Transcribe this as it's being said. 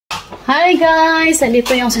Hi guys!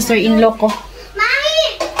 Andito yung sister-in-law ko.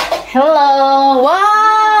 Mami! Hello!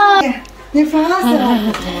 Wow!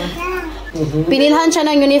 Pinilhan siya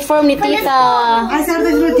ng uniform ni tita.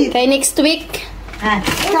 Kay next week.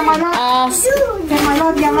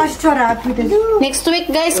 Next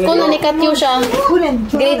week guys, school na ni Katyusha.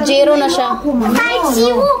 Grade 0 na siya.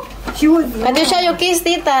 Katyusha, you kiss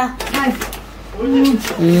tita.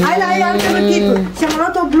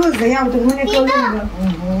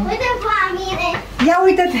 Ia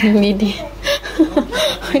uite-te! Midi.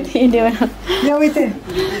 Uite, Ia uite!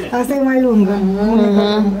 Asta e mai lungă.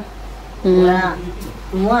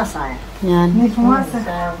 Frumoasă aia. yan. E frumoasă?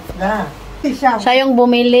 Da. Siya yung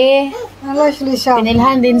bumili.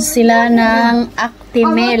 Pinilhan din sila ng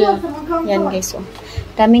Actimel. Yan guys. Oh.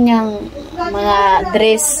 Kami ngang mga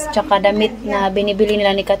dress tsaka damit na binibili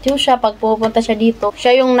nila ni Katyusha. Pag pupunta siya dito,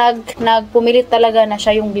 siya yung nagpumilit talaga na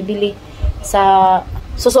siya yung bibili sa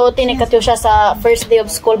Susuotin ni Katyusha sa first day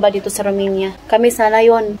of school ba dito sa Romania. Kami sana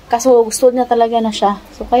yun. Kaso gusto niya talaga na siya.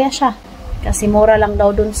 So kaya siya. Kasi mura lang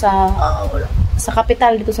daw dun sa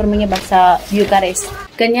kapital dito sa Romania ba? Sa Bucharest.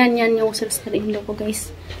 Ganyan yan yung sister-in-law ko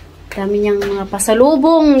guys. Dami niyang mga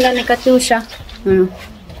pasalubong na ni Katyusha.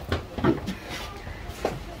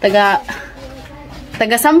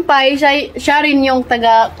 Taga-sampay. Siya rin yung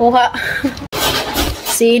taga-kuha.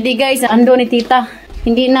 Si Di guys, ando ni tita.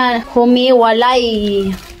 Hindi na humiwalay.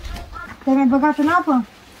 Te-ai băgat în apă?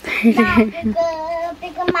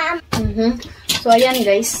 So, ayan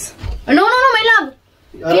guys. No, my love.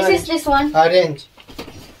 This one. Arrange.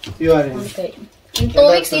 You arrange. Okay. In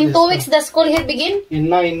 2 weeks, the school here begin? In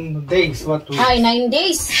 9 days, what to? Ay, 9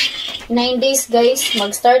 days. 9 days guys.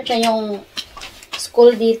 Mag-start na yung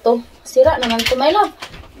school dito. Sira naman to, my love.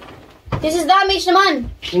 This is damage naman.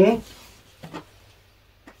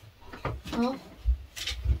 Oh.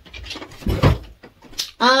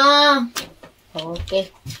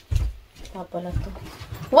 Okay. Pala to.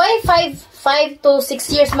 Why 5 to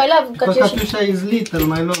 6 years, my love? Because Katyusha is little,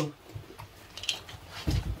 my love.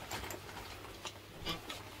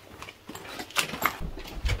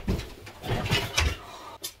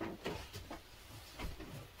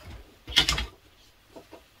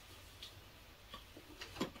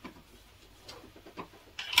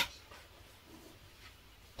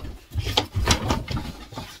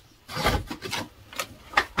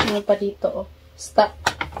 Ano pa dito, oh.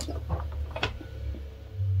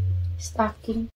 Stocking.